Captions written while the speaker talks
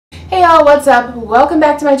Hey y'all, what's up? Welcome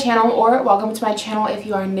back to my channel, or welcome to my channel if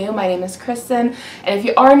you are new. My name is Cristin, and if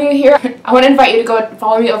you are new here, I want to invite you to go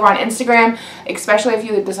follow me over on Instagram, especially if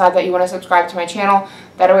you decide that you want to subscribe to my channel.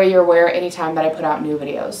 That way you're aware anytime that I put out new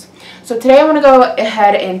videos. So today I want to go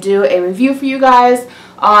ahead and do a review for you guys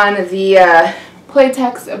on the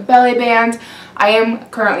Playtex Belly Band. I am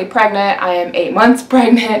currently pregnant. I am 8 months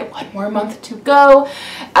pregnant, 1 more month to go.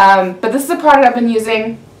 But this is a product I've been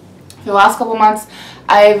using for the last couple months.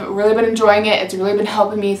 I've really been enjoying it. It's really been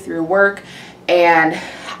helping me through work, and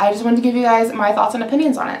I just wanted to give you guys my thoughts and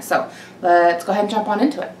opinions on it. So let's go ahead and jump on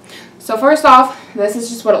into it. So first off, this is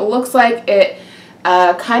just what it looks like. It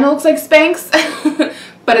kind of looks like Spanx,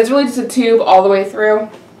 but it's really just a tube all the way through.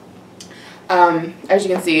 As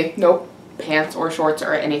you can see, no pants or shorts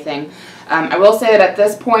or anything. I will say that at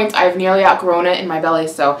this point, I've nearly outgrown it in my belly,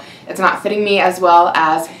 so it's not fitting me as well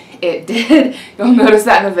as it did. You'll notice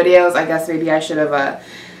that in the videos. I guess maybe I should have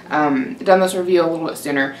done this review a little bit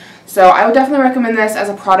sooner. So I would definitely recommend this as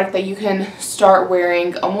a product that you can start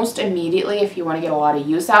wearing almost immediately if you want to get a lot of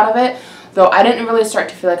use out of it. Though I didn't really start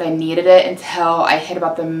to feel like I needed it until I hit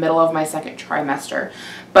about the middle of my second trimester.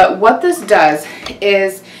 But what this does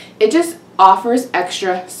is it just offers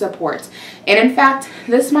extra support. And in fact,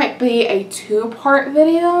 this might be a 2-part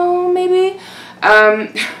video, maybe.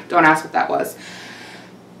 Don't ask what that was.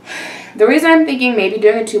 The reason I'm thinking maybe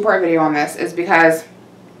doing a 2-part video on this is because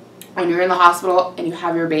when you're in the hospital and you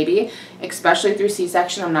have your baby, especially through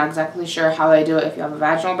C-section, I'm not exactly sure how they do it if you have a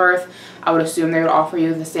vaginal birth. I would assume they would offer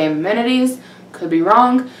you the same amenities. Could be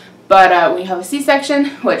wrong. But when you have a C-section,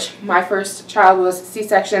 which my first child was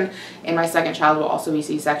C-section and my second child will also be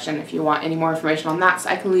C-section, if you want any more information on that, so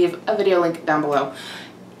I can leave a video link down below.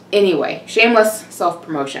 Anyway, shameless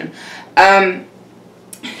self-promotion.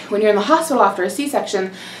 When you're in the hospital after a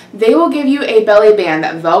C-section, they will give you a belly band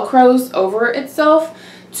that velcros over itself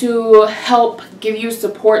to help give you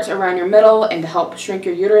support around your middle and to help shrink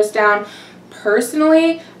your uterus down.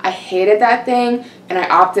 Personally, I hated that thing and I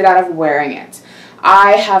opted out of wearing it.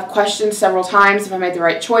 I have questioned several times if I made the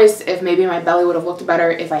right choice, if maybe my belly would have looked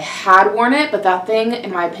better if I had worn it, but that thing,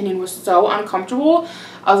 in my opinion, was so uncomfortable.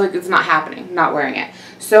 I was like, it's not happening, not wearing it.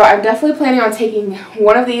 So I'm definitely planning on taking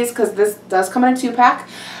one of these, because this does come in a 2-pack.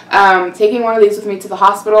 Taking one of these with me to the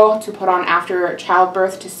hospital to put on after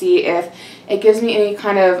childbirth to see if it gives me any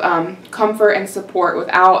kind of comfort and support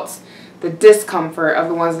without the discomfort of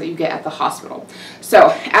the ones that you get at the hospital.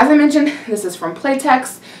 So, as I mentioned, this is from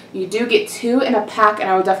Playtex. You do get 2 in a pack, and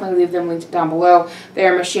I will definitely leave them linked down below. They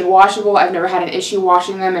are machine washable. I've never had an issue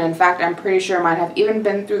washing them, and in fact, I'm pretty sure mine have even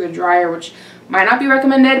been through the dryer, which might not be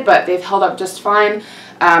recommended, but they've held up just fine.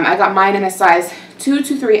 I got mine in a size 2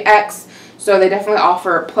 to 3X, so they definitely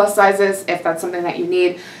offer plus sizes if that's something that you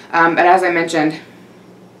need. But as I mentioned,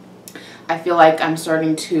 I feel like I'm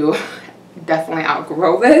starting to definitely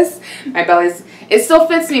outgrow this. My belly's, it still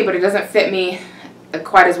fits me, but it doesn't fit me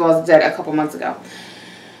quite as well as it did a couple months ago.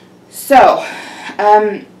 So,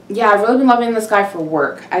 yeah, I've really been loving this guy for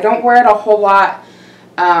work. I don't wear it a whole lot,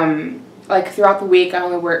 like throughout the week. I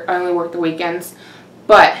only work the weekends,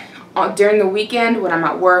 but during the weekend when I'm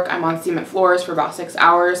at work, I'm on cement floors for about 6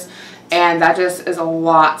 hours, and that just is a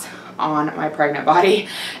lot on my pregnant body.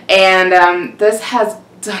 And this has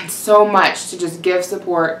done so much to just give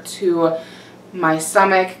support to my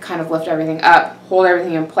stomach, kind of lift everything up, hold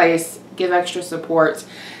everything in place, give extra support,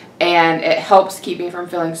 and it helps keep me from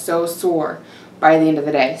feeling so sore by the end of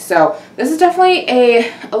the day. So this is definitely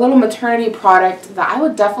a little maternity product that I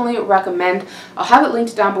would definitely recommend. I'll have it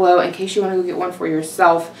linked down below in case you want to go get one for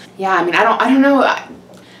yourself. Yeah, I mean, I don't know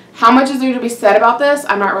how much is there to be said about this.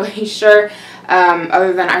 I'm not really sure,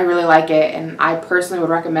 other than I really like it, and I personally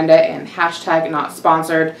would recommend it, and hashtag not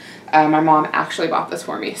sponsored. My mom actually bought this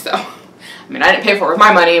for me, so I mean, I didn't pay for it with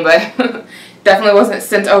my money, but definitely wasn't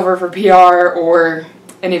sent over for PR or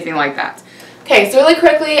anything like that. Okay, so really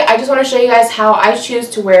quickly, I just want to show you guys how I choose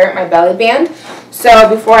to wear my belly band. So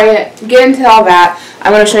before I get into all that,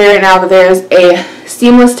 I'm going to show you right now that there's a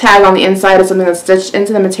seamless tag on the inside of something that's stitched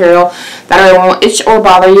into the material. That way it won't itch or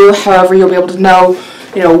bother you. However, you'll be able to know,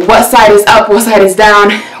 what side is up, what side is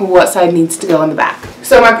down, what side needs to go in the back.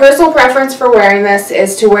 So my personal preference for wearing this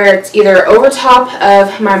is to wear it either over top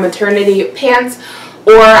of my maternity pants,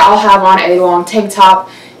 or I'll have on a long tank top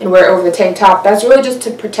and wear it over the tank top. That's really just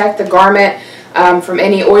to protect the garment from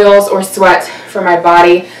any oils or sweat from my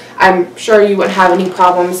body. I'm sure you wouldn't have any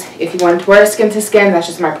problems if you wanted to wear skin to skin. That's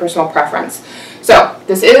just my personal preference. So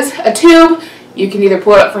this is a tube. You can either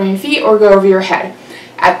pull it up from your feet or go over your head.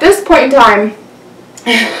 At this point in time,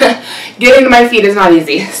 getting to my feet is not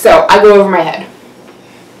easy, so I go over my head.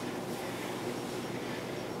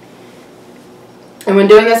 And when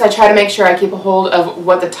doing this, I try to make sure I keep a hold of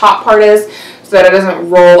what the top part is so that it doesn't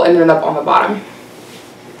roll and end up on the bottom.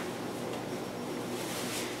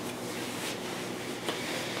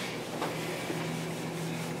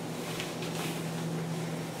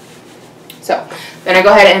 So then I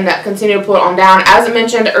go ahead and continue to pull it on down. As I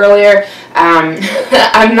mentioned earlier,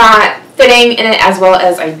 I'm not fitting in it as well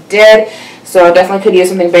as I did, so definitely could use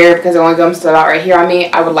something bigger because it only comes to about right here on me.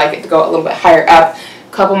 I would like it to go a little bit higher up.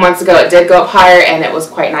 A couple months ago it did go up higher and it was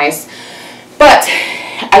quite nice, but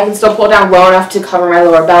I can still pull it down low enough to cover my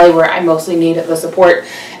lower belly where I mostly need the support.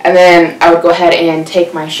 And then I would go ahead and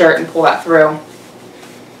take my shirt and pull that through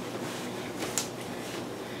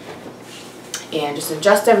and just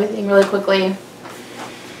adjust everything really quickly.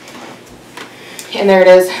 And there it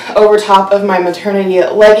is, over top of my maternity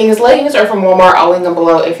leggings. Leggings are from Walmart. I'll link them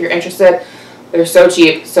below if you're interested. They're so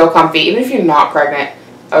cheap, so comfy. Even if you're not pregnant,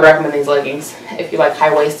 I would recommend these leggings if you like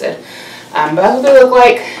high-waisted. But that's what they look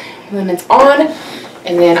like when it's on.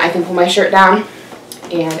 And then I can pull my shirt down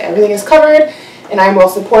and everything is covered and I'm well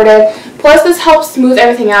supported. Plus this helps smooth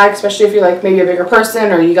everything out, especially if you're like maybe a bigger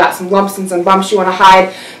person or you got some lumps and some bumps you want to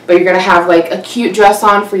hide, but you're going to have like a cute dress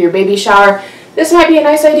on for your baby shower. This might be a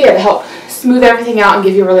nice idea to help smooth everything out and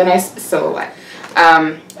give you a really nice silhouette.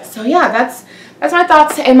 So yeah, that's my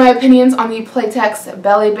thoughts and my opinions on the Playtex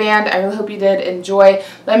Belly Band. I really hope you did enjoy.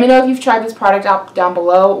 Let me know if you've tried this product out down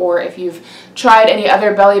below, or if you've tried any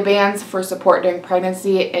other belly bands for support during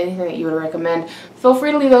pregnancy, anything that you would recommend. Feel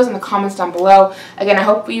free to leave those in the comments down below. Again, I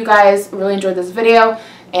hope you guys really enjoyed this video,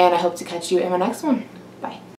 and I hope to catch you in my next one.